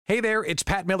Hey there, it's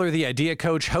Pat Miller, the Idea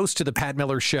Coach, host of The Pat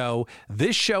Miller Show.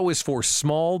 This show is for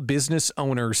small business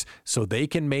owners so they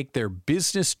can make their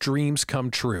business dreams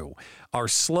come true. Our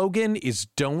slogan is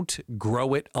Don't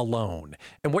Grow It Alone.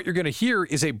 And what you're going to hear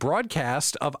is a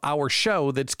broadcast of our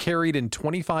show that's carried in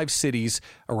 25 cities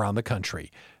around the country.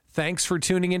 Thanks for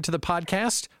tuning into the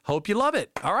podcast. Hope you love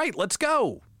it. All right, let's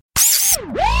go.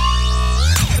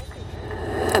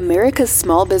 America's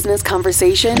small business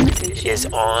conversation is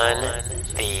on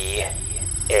the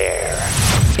air.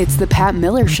 It's the Pat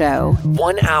Miller Show.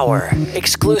 1 hour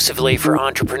exclusively for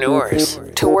entrepreneurs.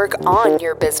 To work on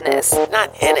your business, not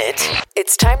in it.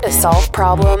 It's time to solve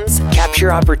problems,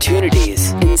 Capture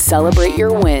opportunities. and celebrate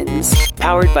your wins.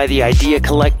 Powered by the Idea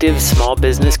Collective small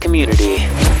business community.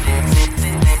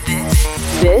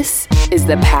 This is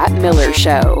the Pat Miller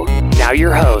Show. Now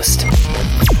your host,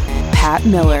 Pat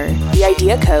Miller, the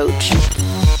Idea Coach.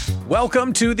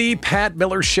 Welcome to the Pat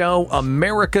Miller Show,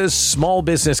 America's small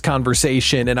business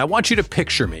conversation. And I want you to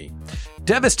picture me.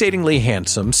 Devastatingly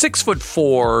handsome,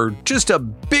 6'4", just a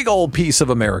big old piece of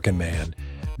American man,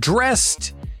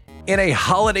 dressed in a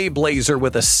holiday blazer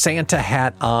with a Santa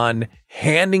hat on,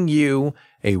 handing you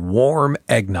a warm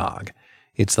eggnog.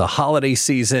 It's the holiday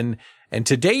season, and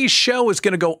today's show is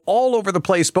going to go all over the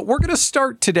place, but we're going to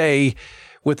start today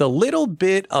with a little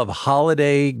bit of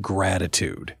holiday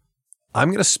gratitude. I'm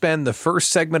going to spend the first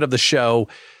segment of the show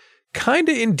kind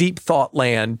of in deep thought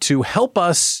land to help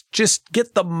us just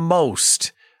get the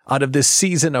most out of this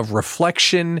season of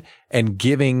reflection and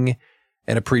giving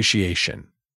and appreciation.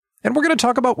 And we're going to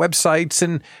talk about websites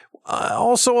and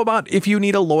also about if you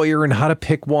need a lawyer and how to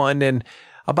pick one and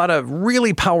about a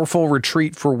really powerful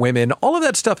retreat for women. All of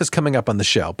that stuff is coming up on the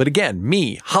show. But again,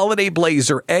 me, holiday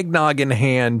blazer, eggnog in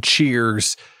hand,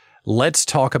 cheers. Let's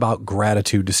talk about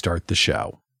gratitude to start the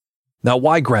show. Now,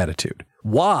 why gratitude?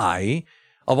 Why,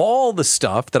 of all the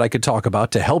stuff that I could talk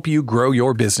about to help you grow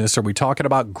your business, are we talking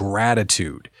about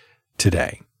gratitude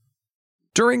today?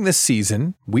 During this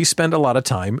season, we spend a lot of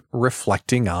time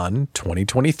reflecting on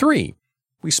 2023.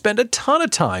 We spend a ton of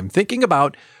time thinking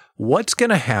about what's going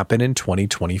to happen in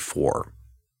 2024.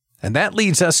 And that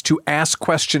leads us to ask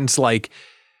questions like,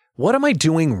 what am I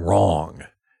doing wrong?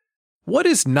 What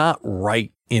is not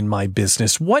right in my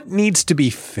business? What needs to be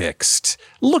fixed?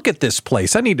 Look at this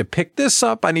place. I need to pick this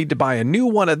up. I need to buy a new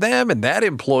one of them. And that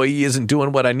employee isn't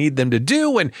doing what I need them to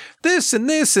do. And this and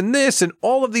this and this and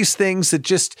all of these things that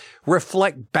just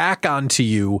reflect back onto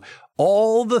you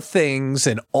all the things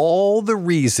and all the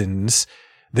reasons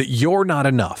that you're not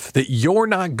enough, that you're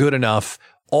not good enough,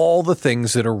 all the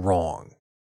things that are wrong.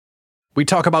 We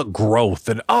talk about growth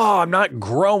and, I'm not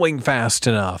growing fast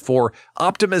enough, or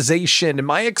optimization and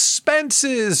my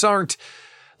expenses aren't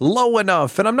low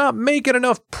enough and I'm not making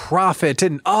enough profit.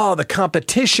 And, the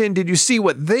competition, did you see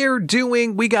what they're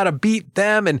doing? We got to beat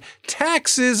them, and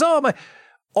taxes.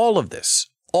 All of this,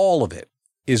 all of it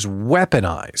is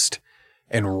weaponized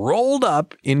and rolled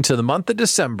up into the month of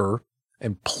December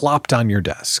and plopped on your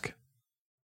desk.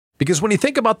 Because when you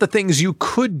think about the things you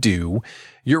could do,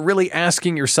 you're really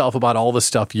asking yourself about all the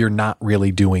stuff you're not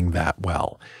really doing that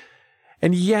well.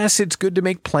 And yes, it's good to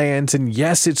make plans, and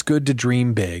yes, it's good to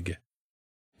dream big,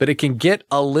 but it can get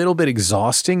a little bit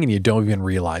exhausting and you don't even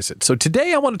realize it. So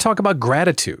today I want to talk about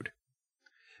gratitude.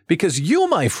 Because you,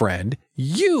 my friend,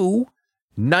 you,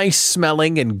 nice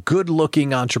smelling and good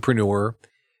looking entrepreneur,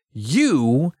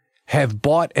 you have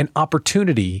bought an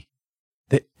opportunity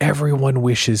that everyone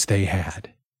wishes they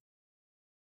had.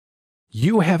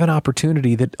 You have an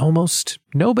opportunity that almost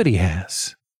nobody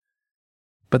has.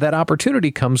 But that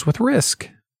opportunity comes with risk.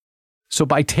 So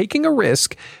by taking a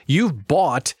risk, you've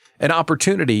bought an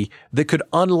opportunity that could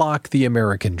unlock the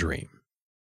American dream.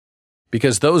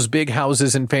 Because those big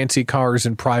houses and fancy cars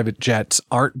and private jets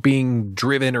aren't being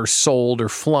driven or sold or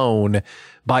flown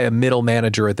by a middle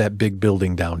manager at that big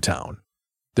building downtown.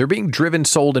 They're being driven,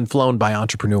 sold, and flown by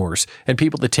entrepreneurs and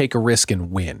people that take a risk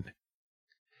and win.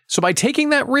 So by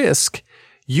taking that risk,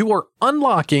 you are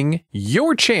unlocking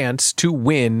your chance to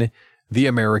win the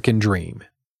American dream.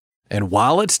 And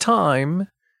while it's time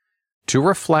to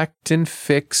reflect and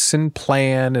fix and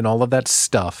plan and all of that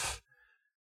stuff,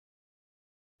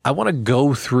 I want to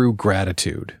go through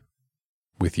gratitude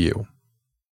with you.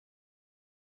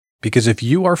 Because if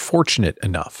you are fortunate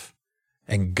enough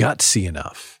and gutsy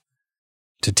enough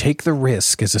to take the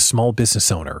risk as a small business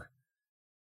owner,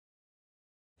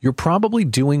 you're probably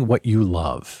doing what you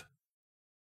love.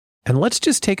 And let's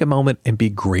just take a moment and be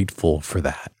grateful for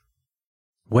that.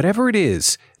 Whatever it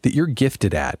is that you're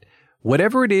gifted at,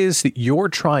 whatever it is that you're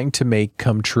trying to make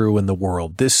come true in the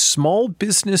world, this small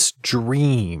business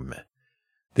dream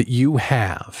that you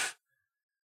have,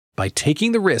 by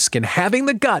taking the risk and having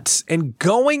the guts and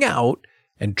going out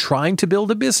and trying to build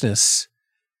a business,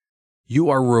 you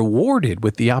are rewarded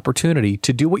with the opportunity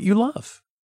to do what you love.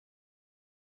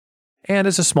 And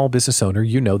as a small business owner,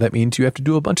 you know that means you have to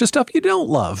do a bunch of stuff you don't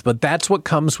love, but that's what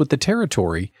comes with the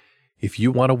territory if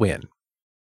you want to win.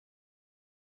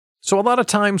 So a lot of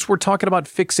times we're talking about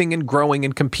fixing and growing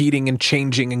and competing and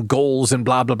changing and goals and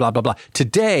blah, blah, blah, blah, blah.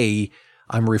 Today,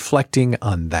 I'm reflecting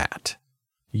on that.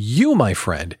 You, my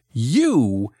friend,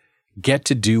 you get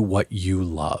to do what you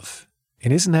love.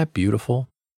 And isn't that beautiful?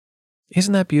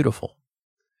 Isn't that beautiful?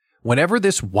 Whenever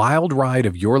this wild ride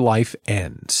of your life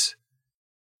ends,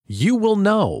 you will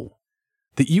know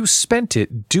that you spent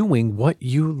it doing what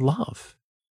you love.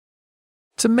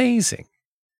 It's amazing.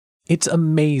 It's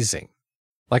amazing.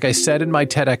 Like I said in my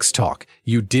TEDx talk,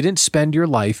 you didn't spend your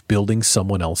life building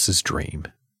someone else's dream.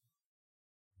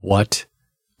 What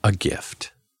a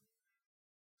gift.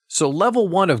 So level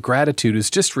 1 of gratitude is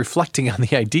just reflecting on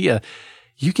the idea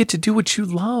you get to do what you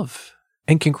love.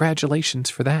 And congratulations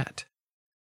for that.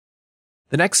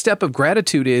 The next step of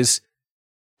gratitude is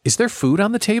there food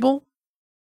on the table?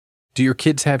 Do your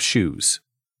kids have shoes?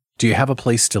 Do you have a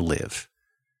place to live?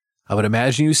 I would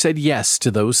imagine you said yes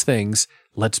to those things.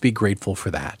 Let's be grateful for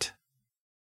that.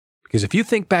 Because if you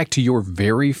think back to your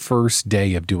very first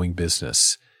day of doing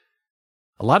business,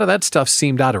 a lot of that stuff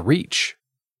seemed out of reach.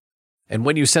 And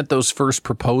when you sent those first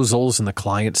proposals and the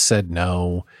client said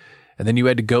no, and then you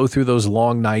had to go through those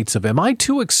long nights of, am I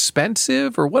too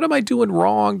expensive or what am I doing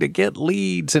wrong to get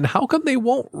leads? And how come they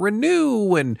won't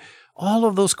renew? And all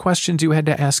of those questions you had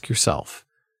to ask yourself.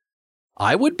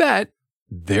 I would bet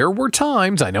there were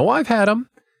times, I know I've had them.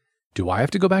 Do I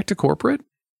have to go back to corporate?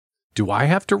 Do I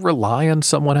have to rely on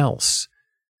someone else?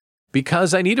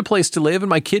 Because I need a place to live and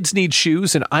my kids need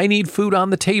shoes and I need food on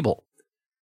the table.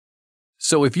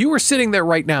 So if you are sitting there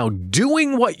right now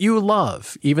doing what you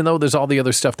love, even though there's all the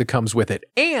other stuff that comes with it,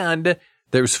 and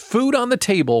there's food on the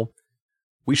table,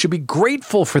 we should be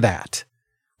grateful for that.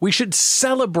 We should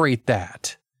celebrate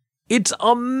that. It's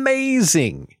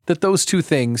amazing that those two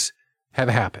things have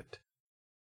happened.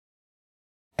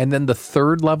 And then the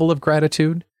third level of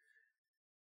gratitude,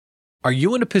 are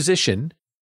you in a position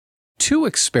to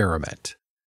experiment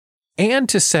and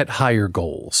to set higher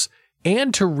goals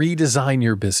and to redesign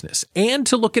your business and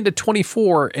to look into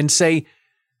 24 and say,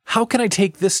 how can I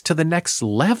take this to the next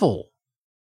level?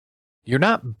 You're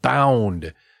not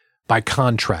bound by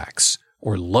contracts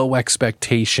or low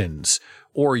expectations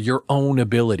or your own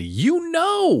ability. You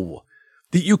know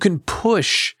that you can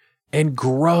push and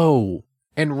grow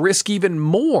and risk even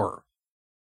more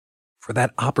for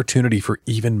that opportunity for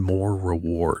even more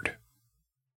reward.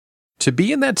 To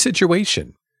be in that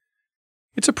situation,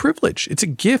 it's a privilege. It's a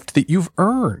gift that you've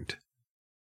earned.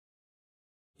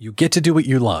 You get to do what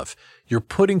you love. You're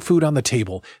putting food on the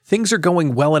table. Things are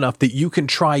going well enough that you can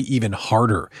try even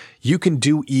harder. You can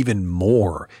do even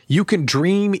more. You can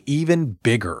dream even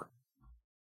bigger.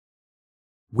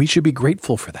 We should be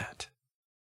grateful for that.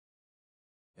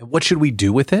 And what should we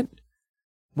do with it?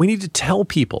 We need to tell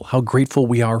people how grateful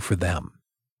we are for them.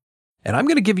 And I'm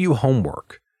going to give you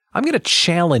homework. I'm going to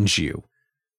challenge you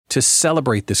to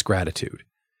celebrate this gratitude.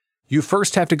 You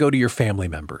first have to go to your family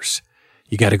members.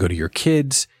 You got to go to your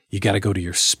kids. You got to go to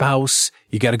your spouse.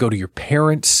 You got to go to your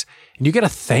parents. And you got to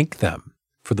thank them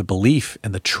for the belief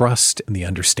and the trust and the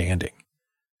understanding.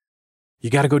 You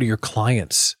got to go to your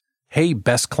clients. Hey,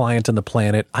 best client on the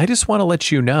planet, I just want to let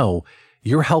you know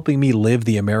you're helping me live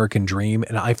the American dream,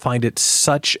 and I find it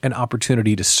such an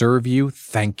opportunity to serve you.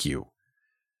 Thank you.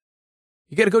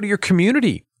 You got to go to your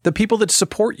community, the people that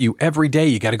support you every day.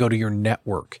 You got to go to your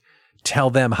network. Tell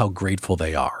them how grateful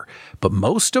they are. But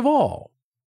most of all,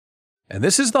 and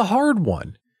this is the hard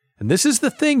one, and this is the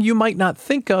thing you might not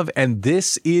think of, and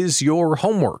this is your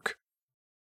homework.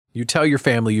 You tell your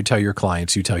family, you tell your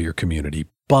clients, you tell your community,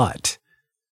 but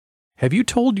have you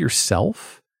told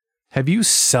yourself? Have you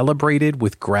celebrated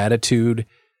with gratitude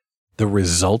the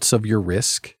results of your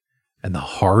risk and the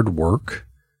hard work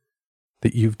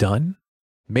that you've done?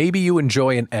 Maybe you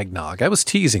enjoy an eggnog. I was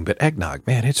teasing, but eggnog,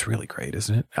 man, it's really great,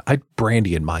 isn't it? I'd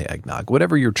brandy in my eggnog,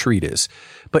 whatever your treat is.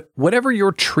 But whatever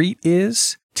your treat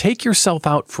is, take yourself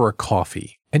out for a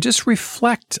coffee and just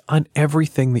reflect on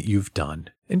everything that you've done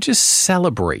and just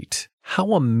celebrate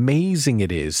how amazing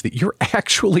it is that you're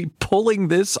actually pulling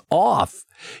this off.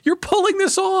 You're pulling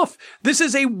this off. This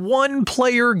is a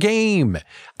one-player game.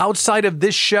 Outside of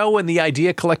this show and the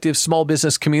Idea Collective small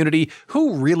business community,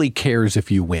 who really cares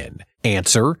if you win?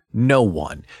 Answer, no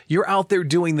one. You're out there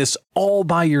doing this all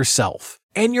by yourself,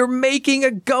 and you're making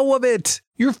a go of it.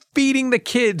 You're feeding the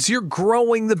kids. You're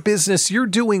growing the business. You're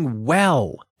doing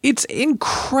well. It's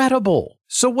incredible.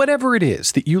 So whatever it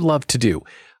is that you love to do,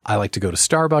 I like to go to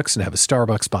Starbucks and have a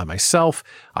Starbucks by myself.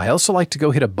 I also like to go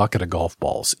hit a bucket of golf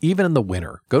balls, even in the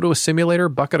winter. Go to a simulator,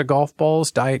 bucket of golf balls,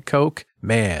 Diet Coke.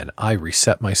 Man, I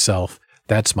reset myself.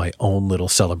 That's my own little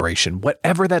celebration.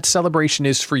 Whatever that celebration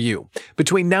is for you.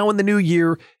 Between now and the new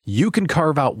year, you can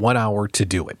carve out 1 hour to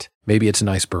do it. Maybe it's a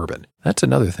nice bourbon. That's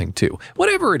another thing too.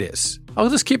 Whatever it is, I'll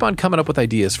just keep on coming up with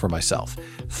ideas for myself.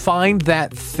 Find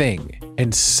that thing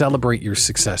and celebrate your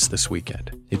success this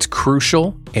weekend. It's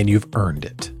crucial and you've earned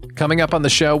it. Coming up on the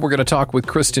show, we're going to talk with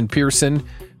Kristen Pearson.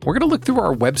 We're going to look through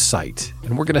our website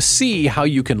and we're going to see how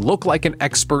you can look like an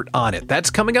expert on it.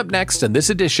 That's coming up next in this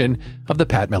edition of The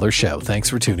Pat Miller Show. Thanks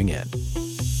for tuning in.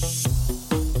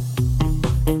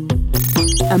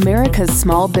 America's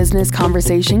Small Business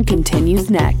Conversation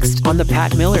continues next On The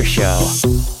Pat Miller Show.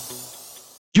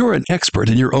 You're an expert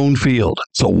in your own field,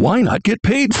 so why not get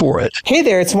paid for it? Hey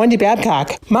there, it's Wendy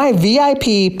Babcock. My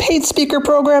VIP paid speaker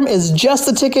program is just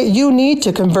the ticket you need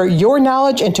to convert your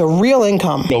knowledge into real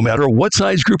income. No matter what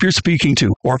size group you're speaking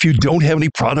to, or if you don't have any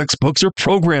products, books, or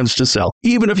programs to sell,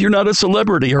 even if you're not a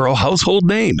celebrity or a household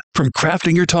name, from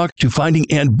crafting your talk to finding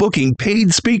and booking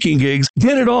paid speaking gigs,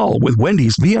 get it all with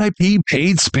Wendy's VIP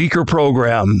paid speaker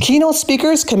program. Keynote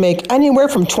speakers can make anywhere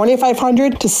from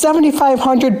 $2,500 to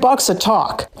 $7,500 a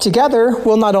talk. Together,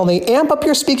 we'll not only amp up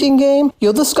your speaking game,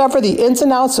 you'll discover the ins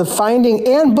and outs of finding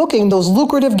and booking those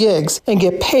lucrative gigs and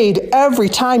get paid every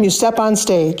time you step on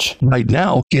stage. Right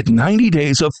now, get 90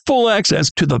 days of full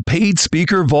access to the Paid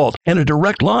Speaker Vault and a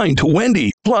direct line to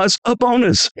Wendy, plus a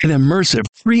bonus, an immersive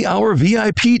 3-hour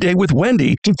VIP day with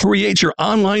Wendy to create your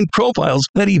online profiles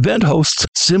that event hosts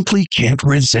simply can't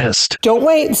resist. Don't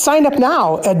wait, sign up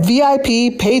now at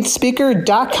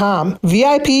VIPpaidspeaker.com,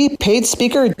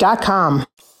 VIPpaidspeaker.com.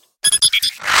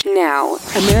 Now,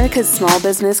 America's Small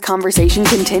Business Conversation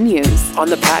continues. On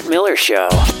The Pat Miller Show.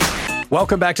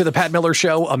 Welcome back to the Pat Miller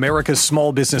Show, America's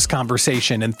Small Business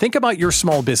Conversation. And think about your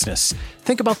small business.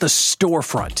 Think about the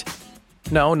storefront.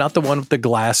 No, not the one with the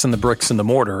glass and the bricks and the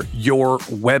mortar. Your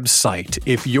website.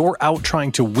 If you're out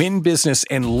trying to win business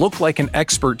and look like an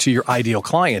expert to your ideal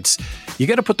clients, you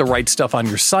got to put the right stuff on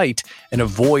your site and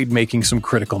avoid making some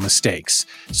critical mistakes.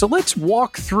 So let's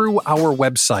walk through our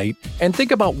website and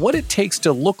think about what it takes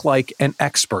to look like an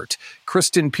expert.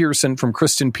 Kristen Pearson from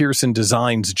Kristen Pearson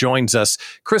Designs joins us.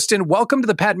 Kristen, welcome to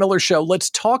the Pat Miller Show. Let's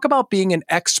talk about being an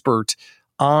expert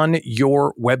on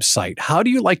your website. How do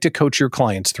you like to coach your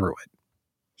clients through it?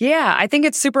 Yeah, I think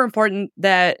it's super important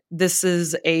that this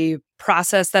is a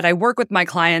process that I work with my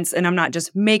clients and I'm not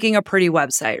just making a pretty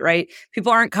website, right?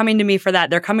 People aren't coming to me for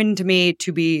that. They're coming to me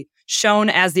to be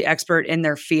shown as the expert in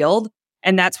their field.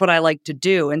 And that's what I like to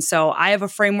do. And so I have a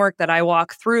framework that I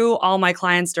walk through all my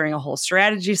clients during a whole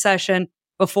strategy session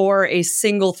before a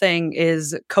single thing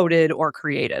is coded or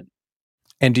created.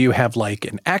 And do you have like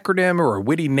an acronym or a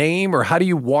witty name, or how do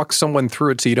you walk someone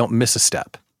through it so you don't miss a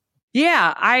step?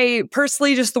 Yeah, I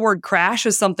personally, just the word crash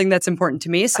is something that's important to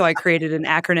me. So I created an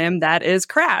acronym that is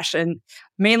CRASH. And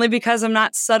mainly because I'm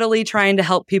not subtly trying to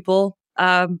help people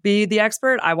be the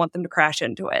expert, I want them to crash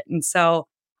into it. And so,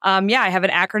 I have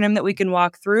an acronym that we can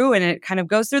walk through, and it kind of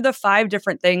goes through the 5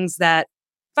 different places that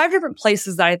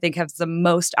I think have the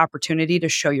most opportunity to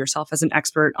show yourself as an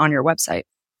expert on your website.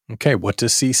 Okay, what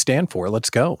does C stand for? Let's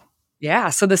go.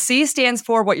 Yeah, so the C stands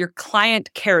for what your client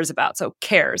cares about. So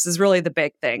cares is really the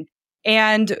big thing.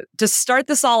 And to start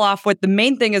this all off with, the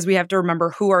main thing is we have to remember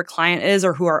who our client is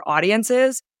or who our audience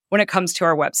is when it comes to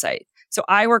our website. So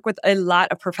I work with a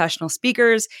lot of professional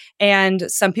speakers, and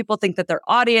some people think that their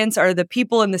audience are the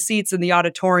people in the seats in the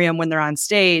auditorium when they're on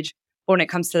stage. But when it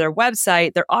comes to their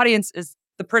website, their audience is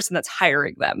the person that's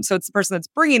hiring them. So it's the person that's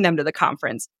bringing them to the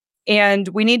conference. And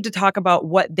we need to talk about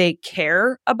what they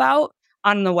care about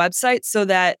on the website so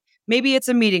that maybe it's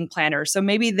a meeting planner. So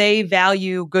maybe they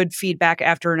value good feedback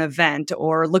after an event,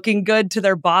 or looking good to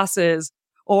their bosses,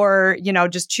 or,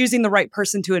 just choosing the right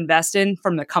person to invest in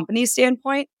from the company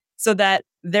standpoint so that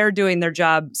they're doing their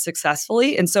job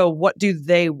successfully. And so what do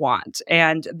they want?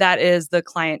 And that is the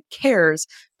client cares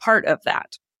part of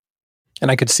that. And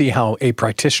I could see how a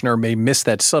practitioner may miss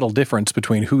that subtle difference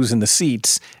between who's in the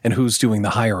seats and who's doing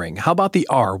the hiring. How about the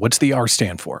R? What's the R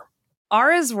stand for?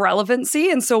 R is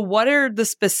relevancy. And so what are the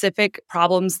specific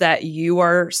problems that you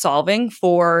are solving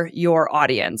for your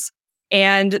audience?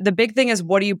 And the big thing is,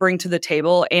 what do you bring to the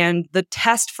table? And the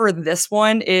test for this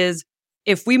one is,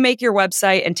 if we make your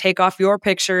website and take off your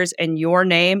pictures and your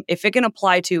name, if it can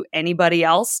apply to anybody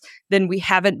else, then we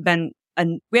haven't been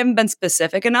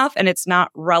specific enough, and it's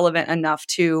not relevant enough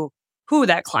to who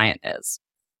that client is.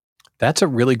 That's a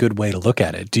really good way to look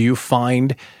at it. Do you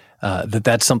find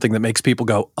that's something that makes people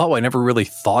go, oh, I never really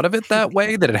thought of it that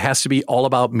way, that it has to be all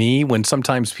about me when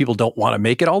sometimes people don't want to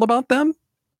make it all about them?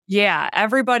 Yeah,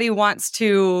 everybody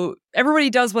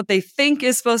does what they think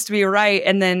is supposed to be right.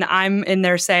 And then I'm in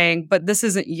there saying, but this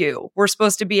isn't you. We're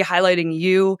supposed to be highlighting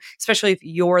you, especially if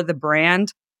you're the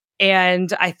brand.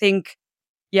 And I think,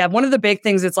 yeah, one of the big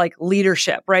things, it's like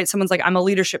leadership, right? Someone's like, I'm a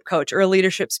leadership coach or a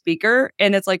leadership speaker.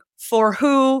 And it's like, for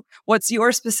who? What's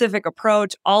your specific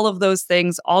approach? All of those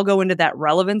things all go into that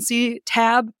relevancy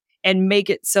tab and make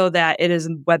it so that it is a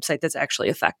website that's actually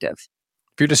effective.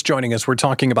 If you're just joining us, we're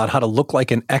talking about how to look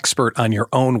like an expert on your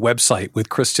own website with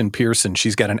Kristen Pearson.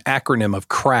 She's got an acronym of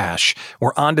CRASH.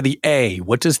 We're on to the A.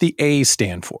 What does the A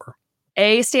stand for?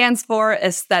 A stands for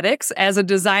aesthetics. As a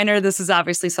designer, this is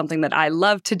obviously something that I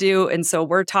love to do. And so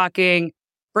we're talking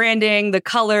branding, the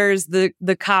colors, the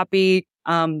copy,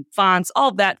 fonts, all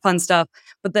of that fun stuff.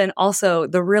 But then also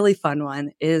the really fun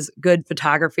one is good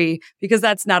photography, because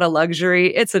that's not a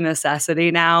luxury. It's a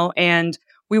necessity now. And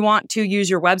we want to use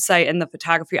your website and the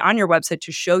photography on your website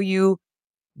to show you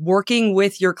working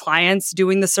with your clients,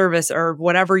 doing the service or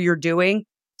whatever you're doing,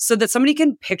 so that somebody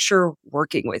can picture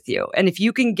working with you. And if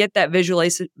you can get that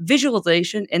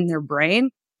visualization in their brain,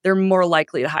 they're more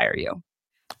likely to hire you.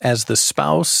 As the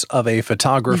spouse of a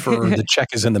photographer, the check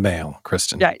is in the mail,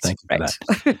 Kristen. Right, Thank you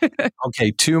for that.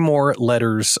 Okay, 2 more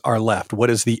letters are left. What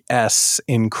is the S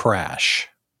in CRASH?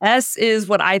 S is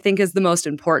what I think is the most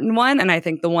important one. And I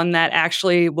think the one that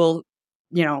actually will,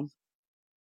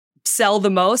 sell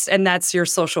the most. And that's your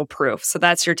social proof. So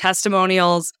that's your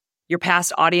testimonials, your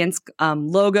past audience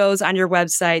logos on your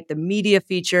website, the media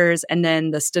features, and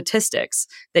then the statistics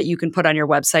that you can put on your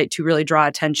website to really draw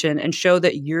attention and show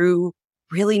that you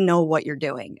really know what you're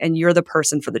doing and you're the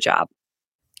person for the job.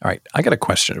 All right, I got a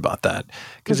question about that.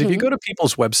 Because if you go to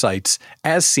people's websites,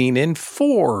 as seen in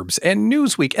Forbes and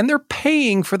Newsweek, and they're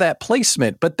paying for that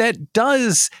placement, but that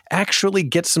does actually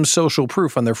get some social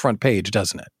proof on their front page,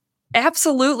 doesn't it?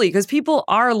 Absolutely, because people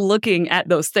are looking at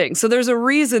those things. So there's a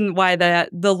reason why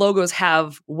the logos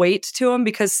have weight to them,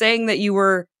 because saying that you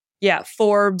were,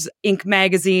 Forbes, Inc.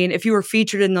 magazine, if you were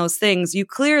featured in those things, you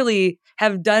clearly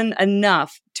have done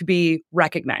enough to be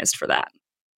recognized for that.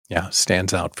 Yeah,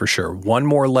 stands out for sure. One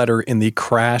more letter in the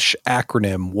CRASH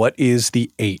acronym. What is the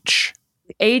H?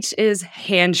 H is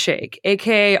handshake,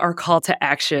 aka our call to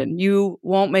action. You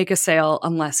won't make a sale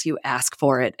unless you ask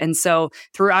for it. And so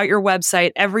throughout your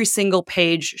website, every single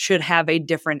page should have a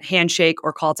different handshake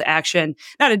or call to action,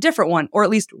 not a different one, or at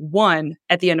least one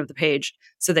at the end of the page,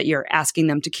 so that you're asking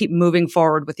them to keep moving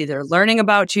forward with either learning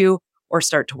about you or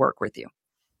start to work with you.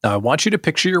 Now, I want you to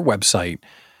picture your website.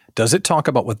 Does it talk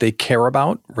about what they care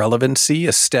about? Relevancy,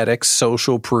 aesthetics,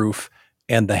 social proof,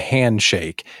 and the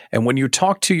handshake. And when you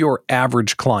talk to your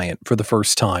average client for the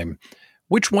first time,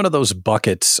 which one of those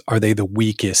buckets are they the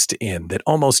weakest in, that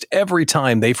almost every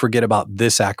time they forget about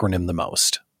this acronym the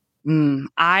most?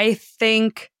 I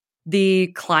think the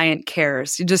client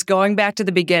cares. Just going back to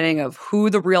the beginning of who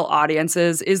the real audience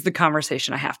is the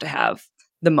conversation I have to have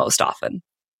the most often.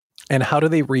 And how do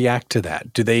they react to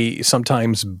that? Do they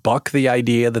sometimes buck the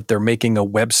idea that they're making a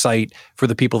website for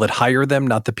the people that hire them,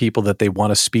 not the people that they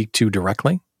want to speak to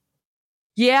directly?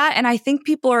 Yeah, and I think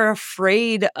people are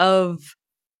afraid of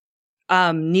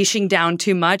niching down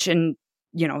too much and,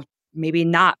 maybe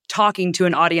not talking to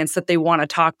an audience that they want to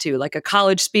talk to. Like a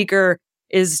college speaker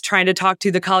is trying to talk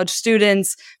to the college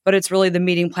students, but it's really the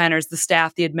meeting planners, the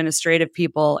staff, the administrative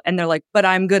people. And they're like, but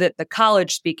I'm good at the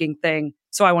college speaking thing,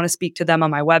 so I want to speak to them on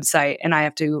my website. And I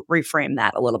have to reframe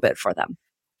that a little bit for them.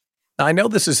 I know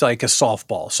this is like a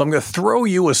softball, so I'm going to throw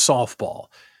you a softball.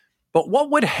 But what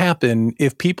would happen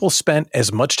if people spent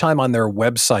as much time on their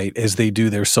website as they do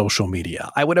their social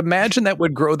media? I would imagine that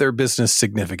would grow their business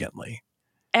significantly.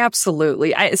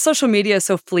 Absolutely. Social media is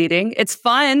so fleeting. It's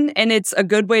fun and it's a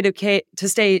good way to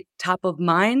stay top of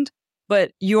mind,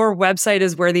 but your website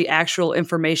is where the actual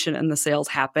information and the sales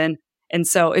happen. And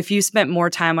so if you spent more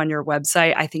time on your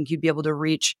website, I think you'd be able to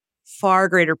reach far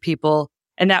greater people.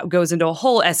 And that goes into a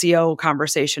whole SEO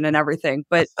conversation and everything.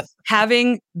 But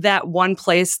having that one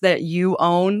place that you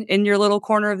own in your little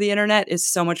corner of the internet is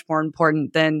so much more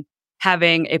important than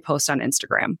having a post on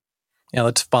Instagram. Yeah,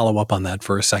 let's follow up on that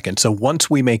for a second. So once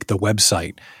we make the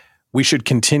website, we should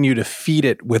continue to feed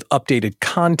it with updated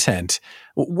content.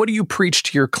 What do you preach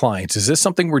to your clients? Is this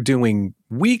something we're doing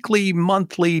weekly,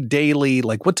 monthly, daily?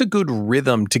 Like, what's a good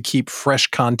rhythm to keep fresh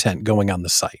content going on the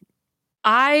site?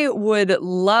 I would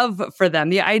love for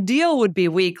them. The ideal would be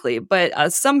weekly,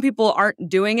 but some people aren't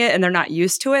doing it and they're not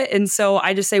used to it. And so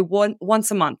I just say once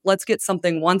a month. Let's get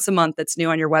something once a month that's new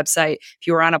on your website. If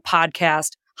you were on a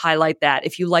podcast, highlight that.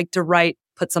 If you like to write,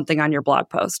 put something on your blog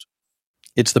post.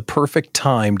 it's the perfect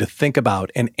time to think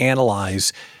about and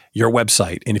analyze your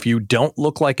website. And if you don't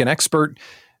look like an expert,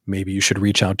 maybe you should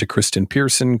reach out to Kristen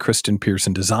Pearson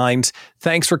Designs.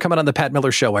 Thanks for coming on the Pat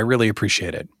Miller Show. I really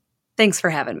appreciate it. Thanks for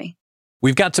having me.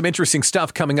 We've got some interesting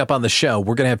stuff coming up on the show.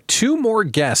 We're going to have 2 more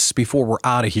guests before we're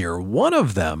out of here. One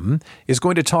of them is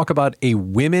going to talk about a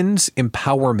women's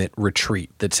empowerment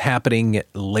retreat that's happening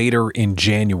later in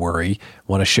January.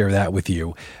 Want to share that with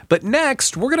you. But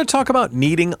next, we're going to talk about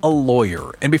needing a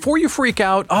lawyer. And before you freak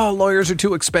out, oh, lawyers are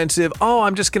too expensive. Oh,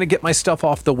 I'm just going to get my stuff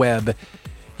off the web.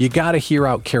 You got to hear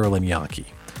out Carolyn Yankee.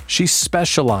 She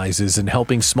specializes in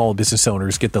helping small business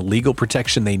owners get the legal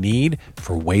protection they need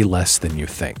for way less than you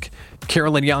think.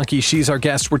 Carolyn Yankee, she's our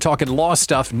guest. We're talking law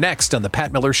stuff next on The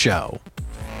Pat Miller Show.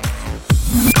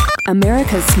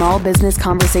 America's small business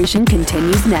conversation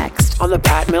continues next on The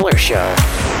Pat Miller Show.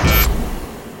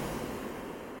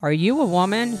 Are you a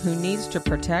woman who needs to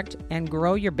protect and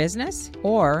grow your business?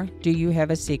 Or do you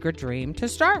have a secret dream to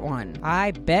start one?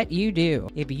 I bet you do.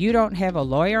 If you don't have a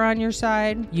lawyer on your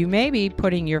side, you may be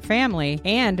putting your family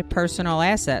and personal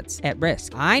assets at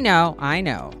risk. I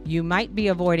know. You might be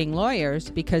avoiding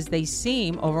lawyers because they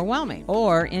seem overwhelming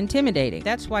or intimidating.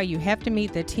 That's why you have to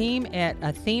meet the team at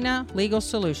Athena Legal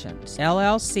Solutions,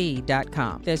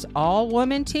 LLC.com. This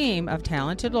all-woman team of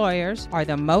talented lawyers are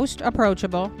the most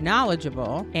approachable,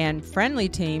 knowledgeable, and friendly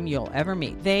team you'll ever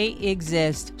meet. They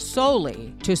exist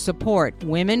solely to support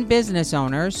women business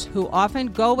owners who often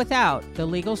go without the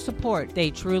legal support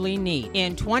they truly need.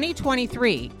 In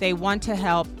 2023, they want to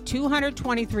help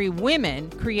 223 women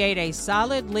create a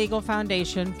solid legal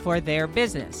foundation for their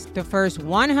business. The first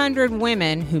 100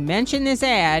 women who mention this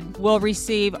ad will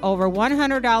receive over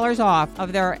 $100 off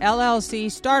of their LLC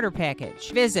starter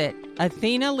package. Visit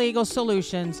Athena Legal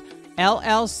Solutions,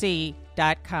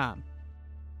 LLC.com.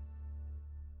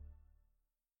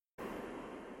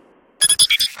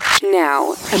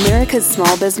 Now, America's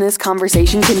small business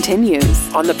conversation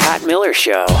continues on The Pat Miller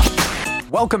Show.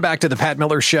 Welcome back to The Pat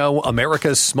Miller Show,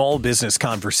 America's small business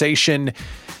conversation.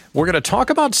 We're going to talk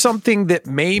about something that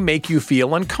may make you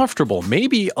feel uncomfortable,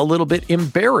 maybe a little bit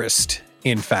embarrassed,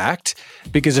 in fact,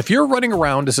 because if you're running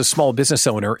around as a small business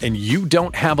owner and you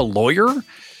don't have a lawyer,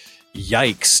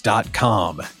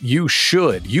 yikes.com.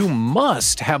 You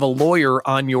must have a lawyer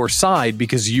on your side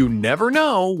because you never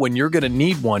know when you're going to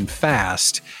need one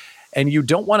fast. And you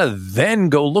don't want to then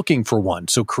go looking for one.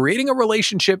 So creating a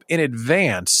relationship in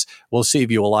advance will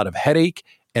save you a lot of headache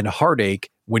and heartache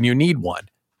when you need one.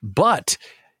 But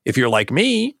if you're like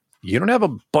me, you don't have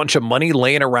a bunch of money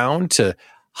laying around to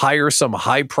hire some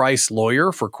high-priced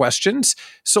lawyer for questions.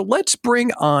 So let's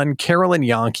bring on Carolyn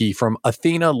Yankee from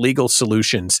Athena Legal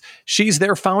Solutions. She's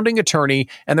their founding attorney,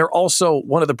 and they're also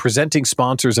one of the presenting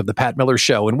sponsors of the Pat Miller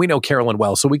Show. And we know Carolyn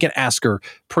well, so we can ask her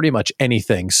pretty much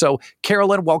anything. So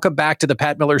Carolyn, welcome back to the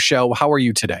Pat Miller Show. How are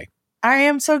you today? I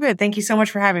am so good. Thank you so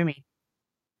much for having me.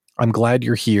 I'm glad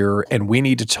you're here, and we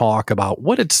need to talk about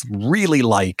what it's really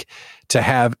like to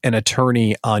have an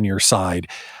attorney on your side.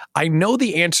 I know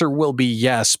the answer will be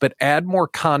yes, but add more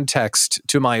context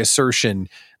to my assertion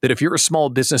that if you're a small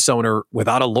business owner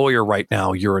without a lawyer right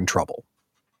now, you're in trouble.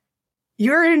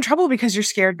 You're in trouble because you're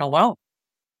scared and alone,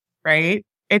 right?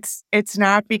 It's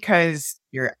not because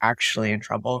you're actually in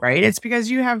trouble, right? It's because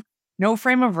you have no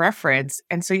frame of reference.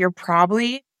 And so you're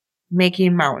probably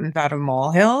making mountains out of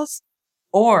molehills,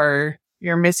 or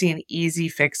you're missing easy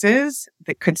fixes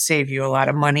that could save you a lot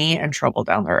of money and trouble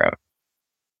down the road.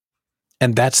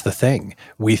 And that's the thing.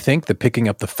 We think that picking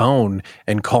up the phone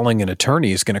and calling an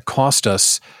attorney is going to cost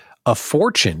us a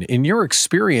fortune. In your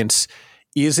experience,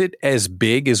 is it as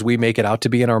big as we make it out to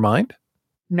be in our mind?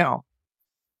 No,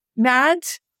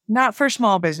 not for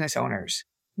small business owners.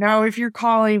 Now, if you're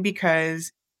calling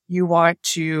because you want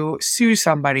to sue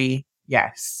somebody,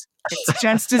 yes, it's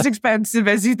just as expensive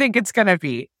as you think it's going to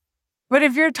be. But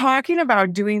if you're talking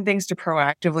about doing things to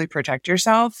proactively protect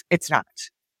yourself, it's not.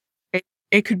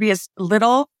 It could be as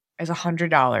little as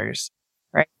 $100,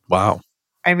 right? Wow.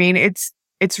 I mean, it's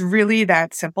really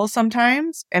that simple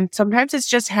sometimes. And sometimes it's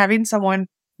just having someone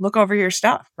look over your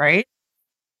stuff, right?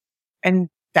 And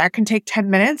that can take 10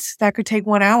 minutes. That could take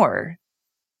 1 hour.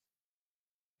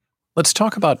 Let's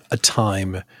talk about a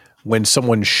time when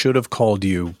someone should have called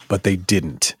you, but they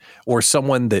didn't, or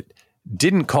someone that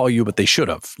didn't call you, but they should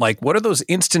have. Like, what are those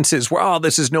instances where, oh,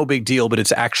 this is no big deal, but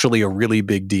it's actually a really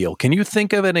big deal? Can you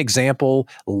think of an example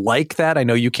like that? I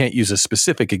know you can't use a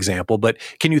specific example, but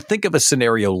can you think of a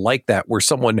scenario like that where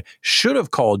someone should have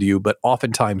called you, but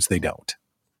oftentimes they don't?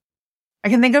 I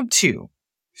can think of 2.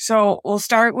 So we'll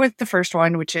start with the first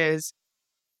one, which is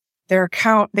their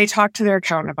account. They talk to their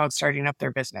accountant about starting up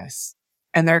their business.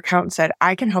 and their accountant said,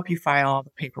 I can help you file all the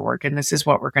paperwork and this is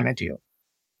what we're going to do.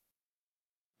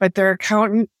 But their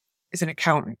accountant is an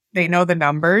accountant. They know the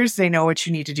numbers. They know what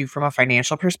you need to do from a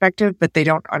financial perspective, but they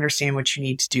don't understand what you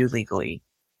need to do legally.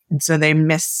 And so they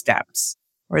miss steps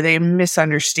or they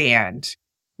misunderstand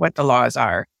what the laws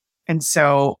are. And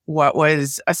so what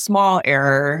was a small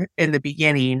error in the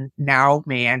beginning now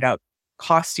may end up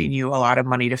costing you a lot of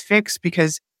money to fix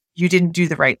because you didn't do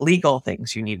the right legal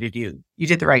things you need to do. You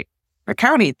did the right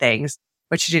accounting things,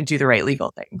 but you didn't do the right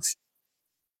legal things.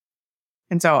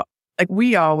 And so like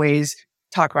we always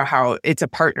talk about how it's a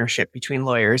partnership between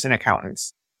lawyers and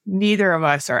accountants. Neither of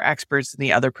us are experts in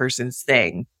the other person's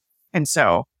thing. And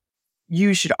so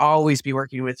you should always be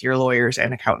working with your lawyers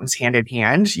and accountants hand in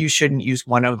hand. You shouldn't use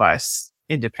one of us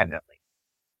independently.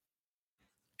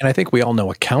 And I think we all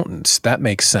know accountants. That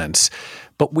makes sense.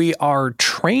 But we are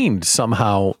trained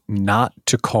somehow not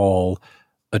to call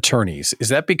attorneys. Is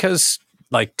that because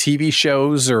like TV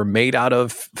shows are made out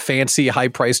of fancy,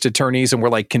 high-priced attorneys and we're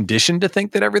like conditioned to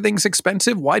think that everything's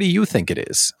expensive? Why do you think it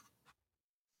is?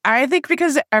 I think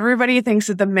because everybody thinks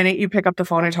that the minute you pick up the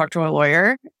phone and talk to a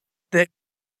lawyer, that,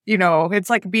 you know, it's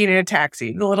like being in a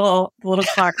taxi. The little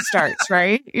clock starts,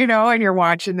 right? You know, and you're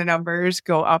watching the numbers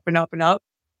go up and up and up.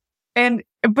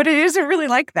 But it isn't really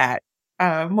like that.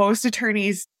 Most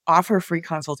attorneys offer free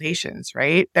consultations,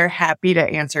 right? They're happy to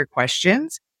answer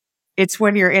questions. It's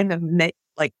when you're in the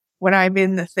when I'm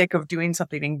in the thick of doing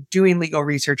something and doing legal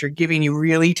research or giving you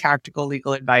really tactical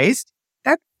legal advice,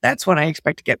 that's when I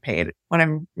expect to get paid, when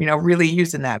I'm, you know, really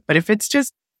using that. But if it's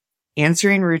just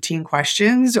answering routine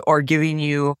questions or giving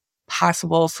you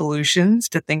possible solutions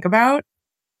to think about,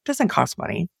 it doesn't cost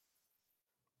money.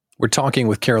 We're talking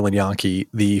with Carolyn Yonke,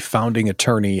 the founding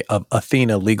attorney of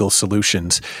Athena Legal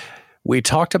Solutions. We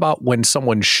talked about when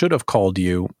someone should have called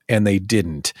you and they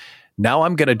didn't. Now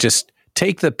I'm going to just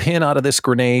take the pin out of this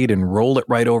grenade and roll it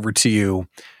right over to you.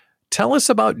 Tell us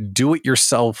about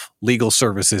do-it-yourself legal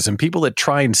services and people that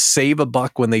try and save a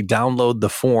buck when they download the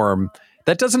form.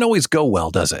 That doesn't always go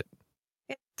well, does it?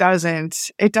 It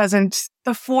doesn't. It doesn't.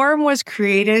 The form was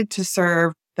created to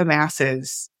serve the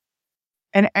masses.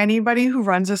 And anybody who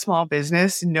runs a small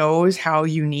business knows how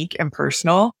unique and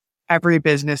personal every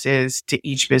business is to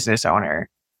each business owner.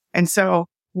 And so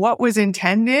what was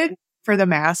intended for the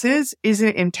masses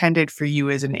isn't intended for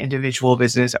you as an individual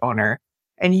business owner.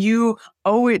 And you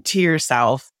owe it to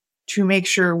yourself to make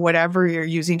sure whatever you're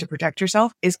using to protect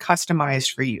yourself is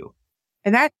customized for you.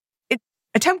 And a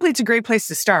template's a great place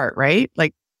to start, right?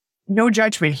 Like, no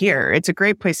judgment here. It's a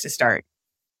great place to start.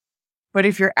 But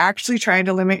if you're actually trying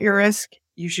to limit your risk,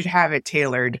 you should have it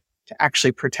tailored to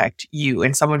actually protect you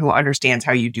and someone who understands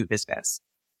how you do business.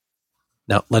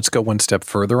 Now, let's go one step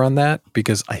further on that,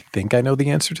 because I think I know the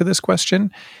answer to this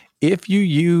question. If you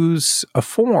use a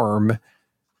form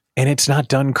and it's not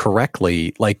done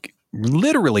correctly, like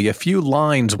literally a few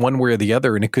lines one way or the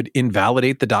other, and it could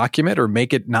invalidate the document or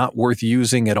make it not worth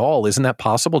using at all, isn't that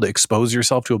possible to expose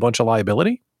yourself to a bunch of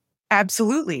liability?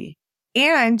 Absolutely.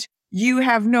 And you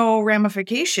have no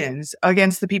ramifications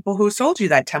against the people who sold you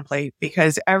that template,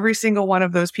 because every single one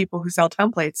of those people who sell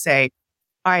templates say,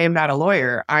 I am not a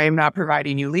lawyer. I am not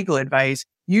providing you legal advice.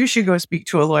 You should go speak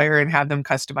to a lawyer and have them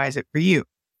customize it for you.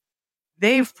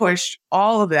 They've pushed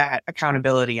all of that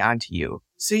accountability onto you.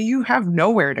 So you have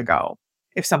nowhere to go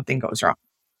if something goes wrong.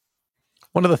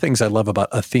 One of the things I love about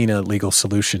Athena Legal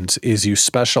Solutions is you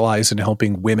specialize in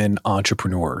helping women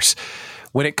entrepreneurs.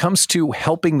 When it comes to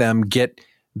helping them get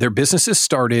their businesses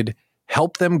started,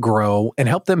 help them grow, and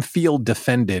help them feel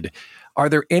defended, are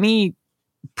there any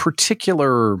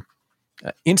particular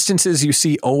instances you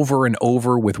see over and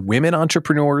over with women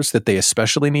entrepreneurs that they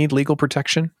especially need legal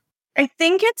protection? I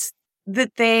think it's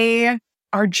that they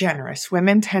are generous.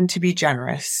 Women tend to be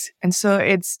generous. And so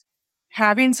it's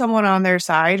having someone on their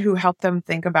side who help them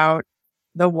think about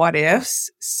the what ifs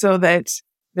so that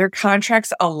their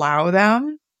contracts allow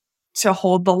them to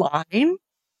hold the line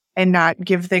and not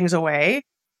give things away.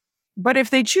 But if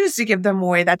they choose to give them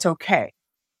away, that's okay.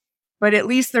 But at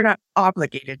least they're not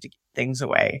obligated to give things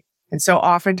away. And so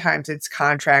oftentimes it's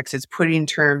contracts, it's putting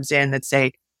terms in that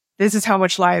say, this is how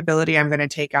much liability I'm going to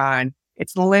take on.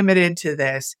 It's limited to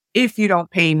this. If you don't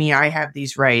pay me, I have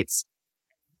these rights.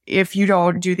 If you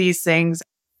don't do these things,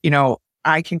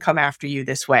 I can come after you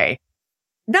this way.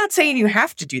 Not saying you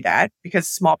have to do that, because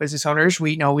small business owners,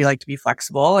 we know we like to be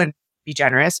flexible and be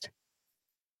generous.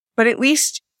 But at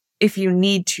least if you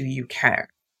need to, you can.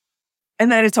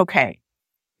 And then it's okay.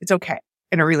 It's okay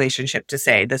in a relationship to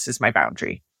say, this is my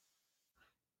boundary.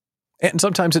 And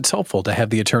sometimes it's helpful to have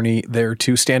the attorney there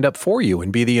to stand up for you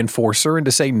and be the enforcer and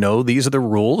to say, no, these are the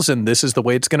rules and this is the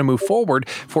way it's going to move forward.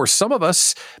 For some of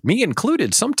us, me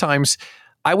included, sometimes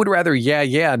I would rather,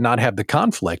 not have the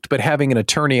conflict, but having an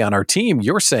attorney on our team,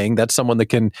 you're saying that's someone that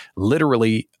can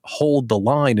literally hold the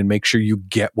line and make sure you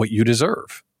get what you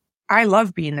deserve. I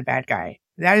love being the bad guy.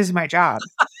 That is my job.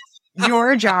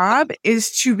 Your job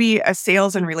is to be a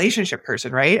sales and relationship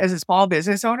person, right? As a small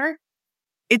business owner,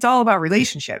 it's all about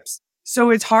relationships.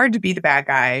 So it's hard to be the bad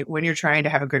guy when you're trying to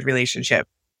have a good relationship.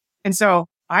 And so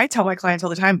I tell my clients all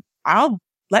the time,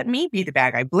 let me be the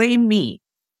bad guy. Blame me,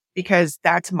 because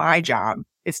that's my job,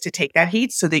 is to take that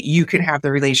heat so that you can have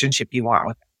the relationship you want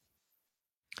with them.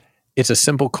 It's a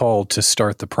simple call to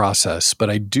start the process, but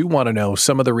I do want to know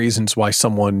some of the reasons why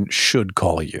someone should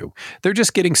call you. They're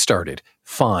just getting started.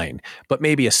 Fine. But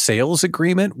maybe a sales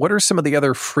agreement? What are some of the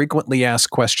other frequently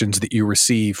asked questions that you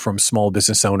receive from small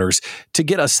business owners to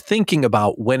get us thinking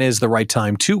about when is the right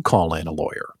time to call in a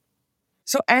lawyer?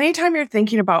 So anytime you're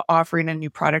thinking about offering a new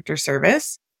product or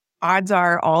service, odds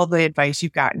are all the advice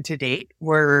you've gotten to date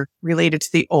were related to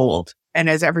the old. And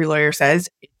as every lawyer says,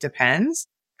 it depends.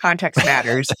 Context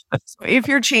matters. So if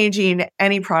you're changing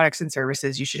any products and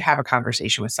services, you should have a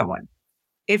conversation with someone.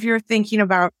 If you're thinking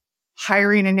about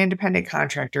hiring an independent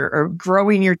contractor or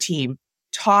growing your team,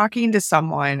 talking to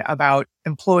someone about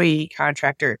employee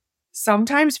contractor,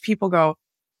 sometimes people go,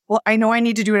 well, I know I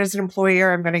need to do it as an employee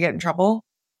or I'm going to get in trouble.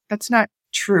 That's not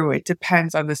true. It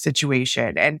depends on the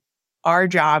situation. And our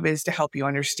job is to help you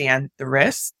understand the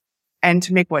risks and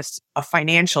to make what's a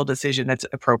financial decision that's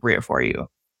appropriate for you.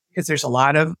 Because there's a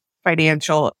lot of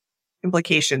financial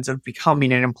implications of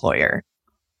becoming an employer.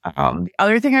 The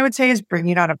other thing I would say is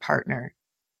bringing on a partner.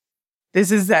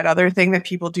 This is that other thing that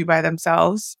people do by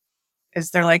themselves,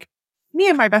 is they're like, me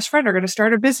and my best friend are going to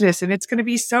start a business and it's going to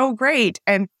be so great.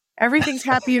 And everything's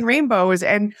happy and rainbows.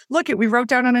 And look, we wrote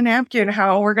down on a napkin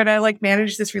how we're going to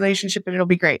manage this relationship and it'll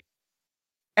be great.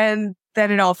 And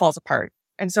then it all falls apart.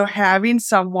 And so having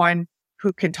someone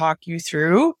who can talk you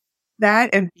through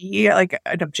that and be an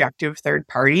objective third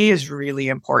party is really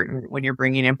important when you're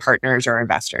bringing in partners or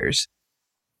investors.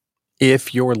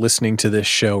 If you're listening to this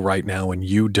show right now and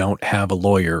you don't have a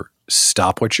lawyer,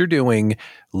 stop what you're doing,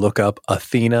 look up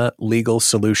Athena Legal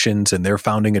Solutions and their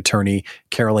founding attorney,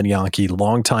 Carolyn Yankee,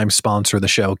 longtime sponsor of the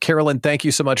show. Carolyn, thank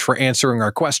you so much for answering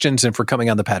our questions and for coming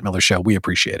on the Pat Miller Show. We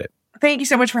appreciate it. Thank you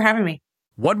so much for having me.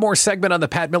 One more segment on the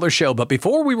Pat Miller Show, but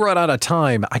before we run out of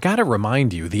time, I got to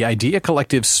remind you, the Idea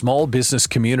Collective small business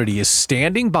community is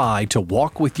standing by to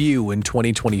walk with you in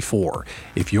 2024.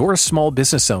 If you're a small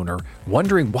business owner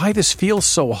wondering why this feels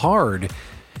so hard,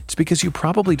 it's because you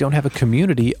probably don't have a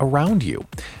community around you.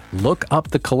 Look up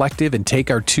the collective and take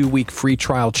our 2-week free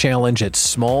trial challenge at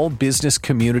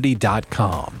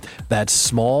smallbusinesscommunity.com.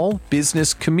 That's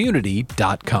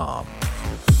smallbusinesscommunity.com.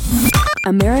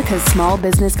 America's small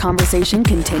business conversation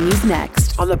continues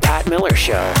next on The Pat Miller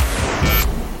Show.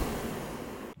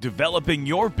 Developing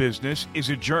your business is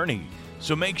a journey,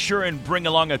 so make sure and bring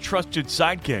along a trusted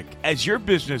sidekick. As your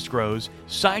business grows,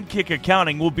 Sidekick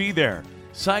Accounting will be there.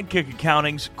 Sidekick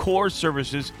Accounting's core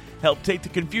services help take the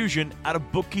confusion out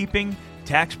of bookkeeping,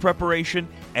 tax preparation,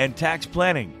 and tax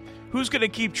planning. Who's going to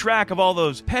keep track of all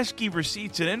those pesky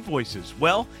receipts and invoices?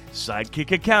 Well,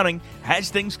 Sidekick Accounting has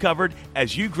things covered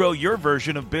as you grow your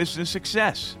version of business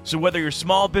success. So whether your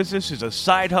small business is a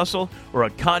side hustle or a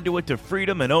conduit to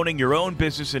freedom and owning your own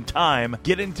business in time,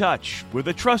 get in touch with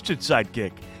a trusted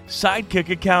sidekick, Sidekick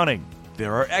Accounting.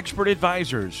 There are expert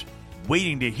advisors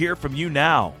waiting to hear from you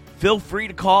now. Feel free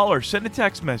to call or send a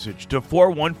text message to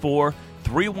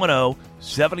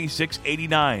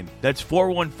 414-310-7689. That's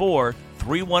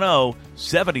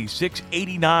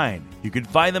 414-310-7689. You can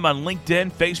find them on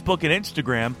LinkedIn, Facebook, and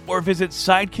Instagram, or visit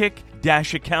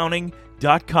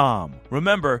sidekick-accounting.com.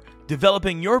 Remember,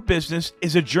 developing your business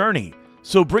is a journey,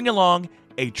 so bring along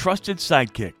a trusted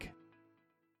sidekick.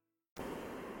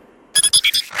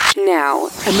 Now,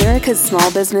 America's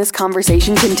small business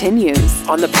conversation continues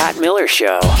on The Pat Miller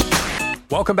Show.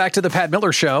 Welcome back to the Pat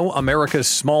Miller Show, America's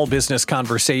small business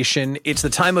conversation. It's the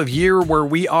time of year where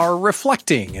we are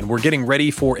reflecting and we're getting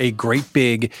ready for a great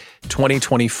big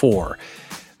 2024.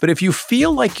 But if you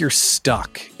feel like you're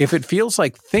stuck, if it feels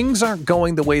like things aren't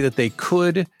going the way that they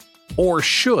could or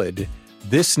should,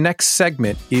 this next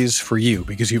segment is for you,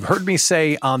 because you've heard me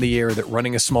say on the air that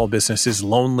running a small business is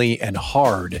lonely and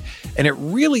hard. And it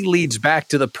really leads back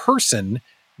to the person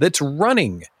that's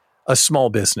running a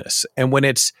small business. And when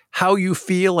it's how you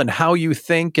feel and how you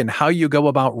think and how you go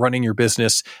about running your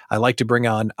business, I like to bring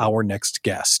on our next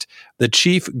guest. The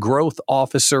Chief Growth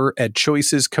Officer at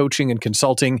Choices Coaching and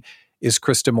Consulting is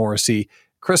Krista Morrissey.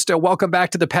 Krista, welcome back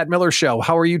to the Pat Miller Show.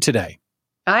 How are you today?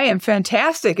 I am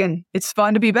fantastic, and it's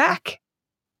fun to be back.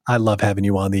 I love having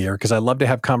you on the air because I love to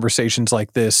have conversations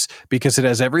like this because it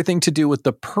has everything to do with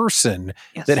the person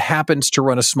that happens to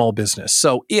run a small business.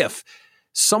 So if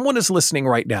someone is listening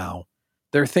right now,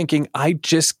 they're thinking, I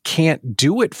just can't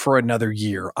do it for another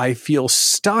year. I feel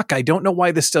stuck. I don't know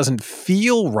why this doesn't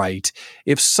feel right.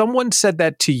 If someone said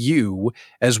that to you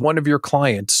as one of your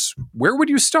clients, where would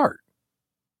you start?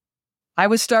 I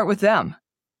would start with them.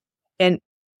 And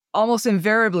almost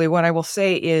invariably, what I will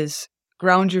say is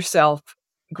ground yourself,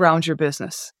 ground your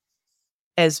business.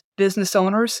 As business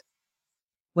owners,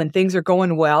 when things are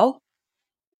going well,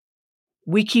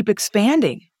 we keep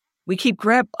expanding. We keep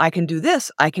I can do this,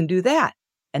 I can do that.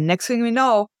 And next thing we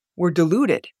know, we're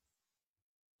diluted.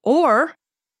 Or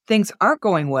things aren't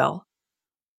going well,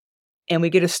 and we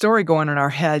get a story going in our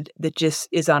head that just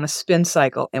is on a spin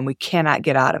cycle, and we cannot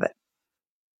get out of it.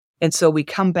 And so we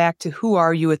come back to, who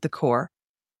are you at the core?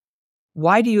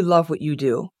 Why do you love what you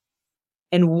do?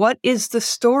 And what is the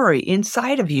story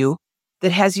inside of you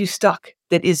that has you stuck,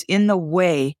 that is in the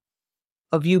way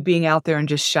of you being out there and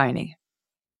just shining?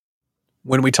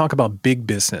 When we talk about big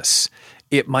business,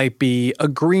 it might be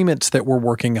agreements that we're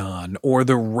working on, or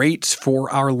the rates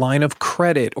for our line of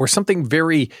credit, or something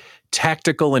very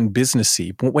tactical and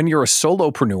businessy. But when you're a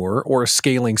solopreneur or a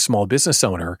scaling small business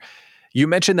owner, you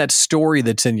mentioned that story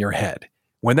that's in your head.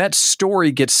 When that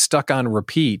story gets stuck on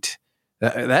repeat,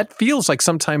 that feels like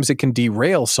sometimes it can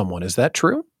derail someone. Is that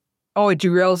true? Oh, it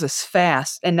derails us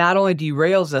fast. And not only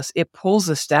derails us, it pulls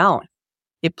us down.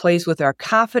 It plays with our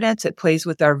confidence. It plays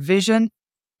with our vision.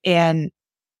 And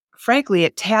frankly,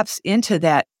 it taps into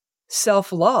that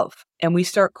self-love. And we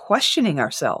start questioning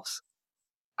ourselves.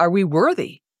 Are we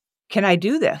worthy? Can I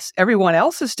do this? Everyone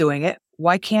else is doing it.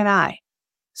 Why can't I?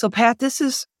 So, Pat, this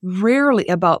is rarely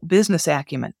about business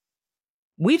acumen.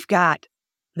 We've got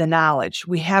the knowledge.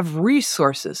 We have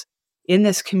resources in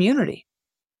this community.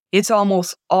 It's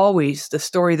almost always the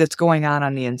story that's going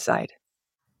on the inside.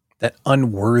 That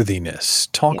unworthiness.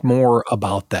 Talk more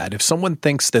about that. If someone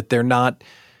thinks that they're not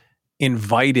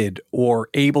invited or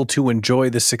able to enjoy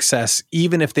the success,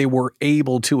 even if they were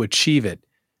able to achieve it,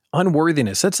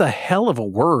 unworthiness, that's a hell of a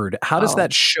word. How does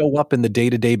that show up in the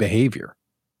day-to-day behavior?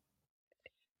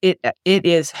 It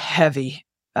is heavy.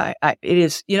 It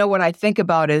is, what I think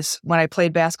about is when I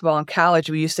played basketball in college,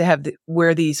 we used to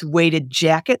wear these weighted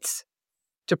jackets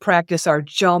to practice our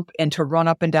jump and to run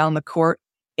up and down the court.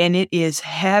 And it is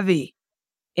heavy,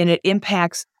 and it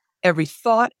impacts every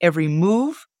thought, every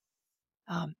move.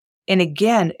 And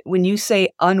again, when you say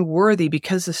unworthy,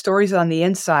 because the story's on the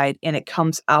inside and it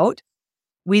comes out,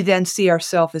 we then see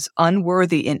ourselves as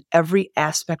unworthy in every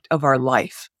aspect of our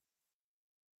life.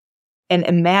 And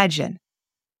imagine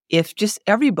if just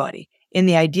everybody in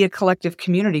the Idea Collective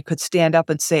community could stand up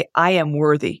and say, I am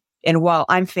worthy. And wow,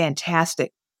 I'm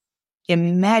fantastic.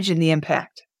 Imagine the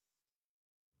impact.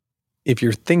 If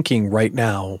you're thinking right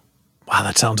now, wow,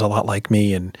 that sounds a lot like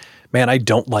me. And man, I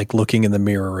don't like looking in the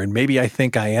mirror. And maybe I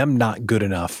think I am not good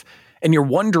enough. And you're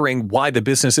wondering why the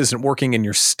business isn't working and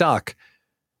you're stuck.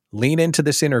 Lean into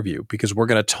this interview because we're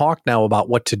going to talk now about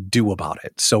what to do about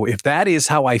it. So if that is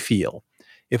how I feel,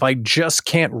 if I just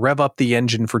can't rev up the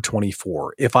engine for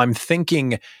 24, if I'm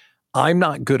thinking I'm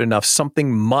not good enough,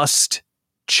 something must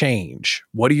change,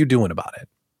 what are you doing about it?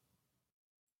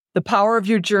 The power of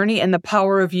your journey and the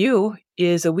power of you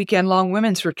is a weekend-long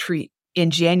women's retreat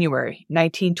in January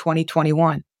 19,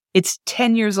 2021. It's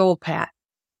 10 years old, Pat.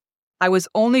 I was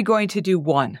only going to do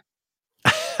one.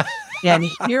 And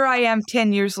here I am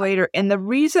 10 years later. And the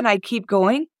reason I keep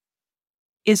going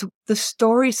is the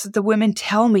stories that the women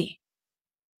tell me.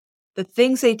 The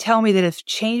things they tell me that have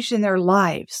changed in their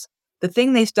lives, the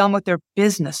thing they've done with their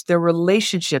business, their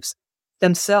relationships,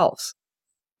 themselves.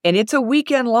 And it's a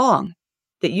weekend long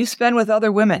that you spend with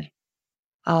other women.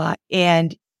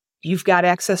 And you've got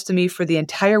access to me for the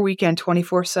entire weekend,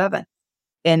 24/7.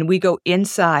 And we go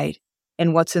inside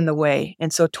and what's in the way.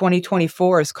 And so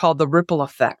 2024 is called the ripple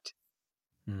effect.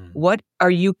 What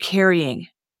are you carrying?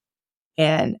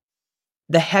 And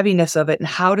the heaviness of it, and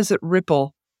how does it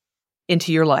ripple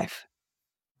into your life?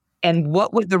 And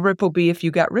what would the ripple be if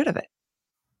you got rid of it?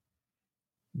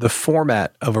 The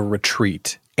format of a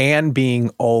retreat and being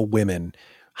all women,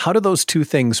 how do those two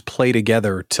things play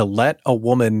together to let a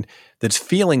woman that's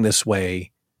feeling this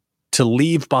way to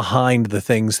leave behind the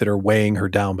things that are weighing her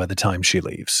down by the time she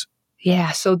leaves?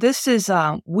 Yeah, so this is,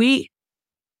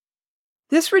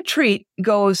 this retreat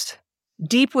goes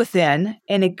deep within,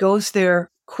 and it goes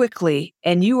there quickly,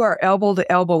 and you are elbow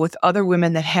to elbow with other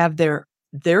women that have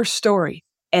their story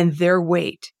and their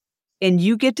weight. And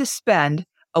you get to spend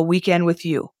a weekend with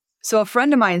you. So a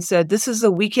friend of mine said, this is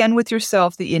a weekend with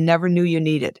yourself that you never knew you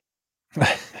needed.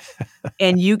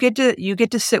 And you get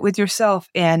to sit with yourself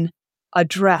and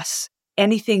address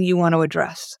anything you want to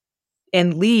address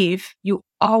and leave. You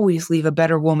always leave a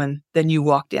better woman than you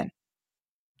walked in.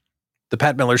 The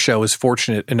Pat Miller Show is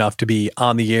fortunate enough to be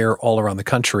on the air all around the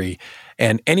country,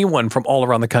 and anyone from all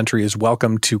around the country is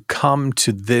welcome to come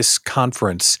to this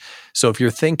conference. So if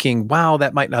you're thinking, wow,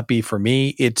 that might not be for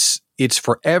me, it's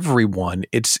for everyone.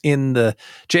 It's in the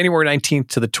January 19th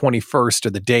to the 21st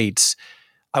are the dates.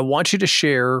 I want you to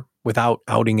share, without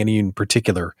outing any in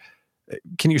particular,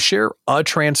 can you share a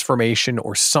transformation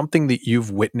or something that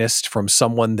you've witnessed from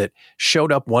someone that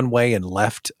showed up one way and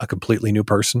left a completely new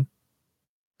person?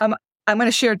 I'm going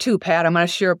to share two, Pat. I'm going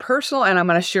to share a personal and I'm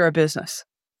going to share a business.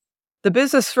 The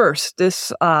business first.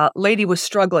 This lady was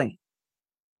struggling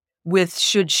with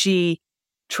should she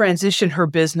transition her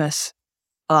business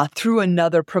through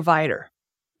another provider,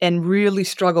 and really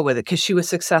struggle with it because she was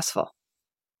successful.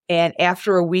 And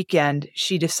after a weekend,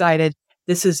 she decided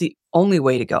this is the only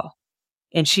way to go.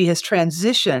 And she has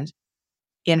transitioned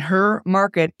in her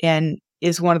market and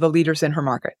is one of the leaders in her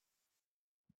market.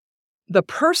 The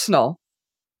personal,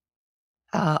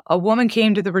 a woman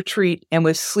came to the retreat and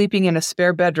was sleeping in a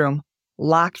spare bedroom,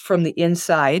 locked from the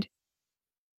inside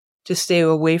to stay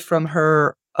away from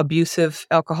her abusive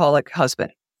alcoholic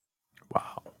husband.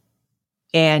 Wow.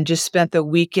 And just spent the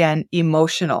weekend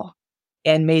emotional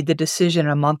and made the decision.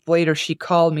 A month later, she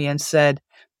called me and said,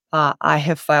 I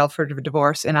have filed for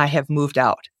divorce and I have moved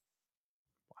out.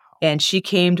 Wow. And she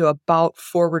came to about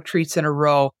 4 retreats in a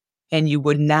row, and you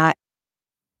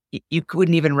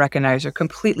couldn't even recognize her.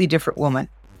 Completely different woman.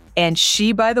 And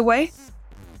she, by the way,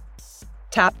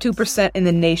 top 2% in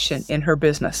the nation in her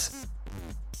business.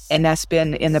 And that's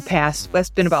been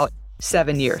about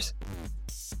 7 years.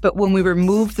 But when we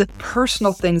remove the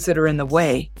personal things that are in the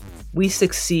way, we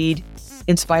succeed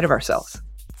in spite of ourselves.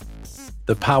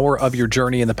 The power of your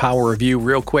journey and the power of you.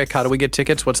 Real quick, how do we get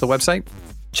tickets? What's the website?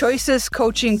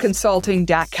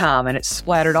 choicescoachingconsulting.com, and it's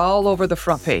splattered all over the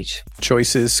front page.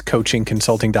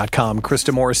 choicescoachingconsulting.com.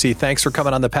 Krista Morrissey, thanks for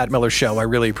coming on the Pat Miller Show. I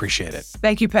really appreciate it.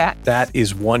 Thank you, Pat. That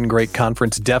is one great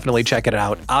conference. Definitely check it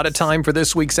out. Out of time for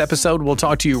this week's episode. We'll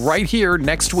talk to you right here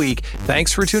next week.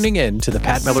 Thanks for tuning in to the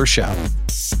Pat Miller Show.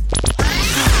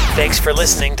 Thanks for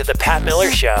listening to The Pat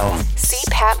Miller Show. See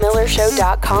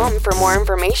PatMillerShow.com for more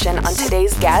information on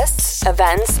today's guests,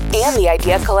 events, and the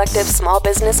Idea Collective small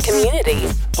business community.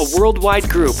 A worldwide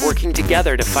group working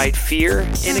together to fight fear,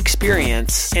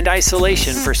 inexperience, and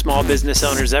isolation for small business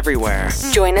owners everywhere.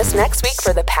 Join us next week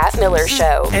for The Pat Miller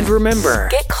Show. And remember,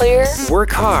 get clear,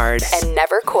 work hard, and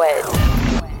never quit.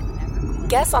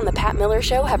 Guests on The Pat Miller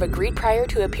Show have agreed prior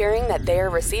to appearing that they are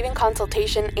receiving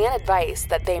consultation and advice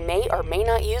that they may or may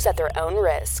not use at their own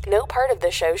risk. No part of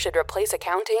the show should replace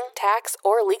accounting, tax,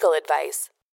 or legal advice.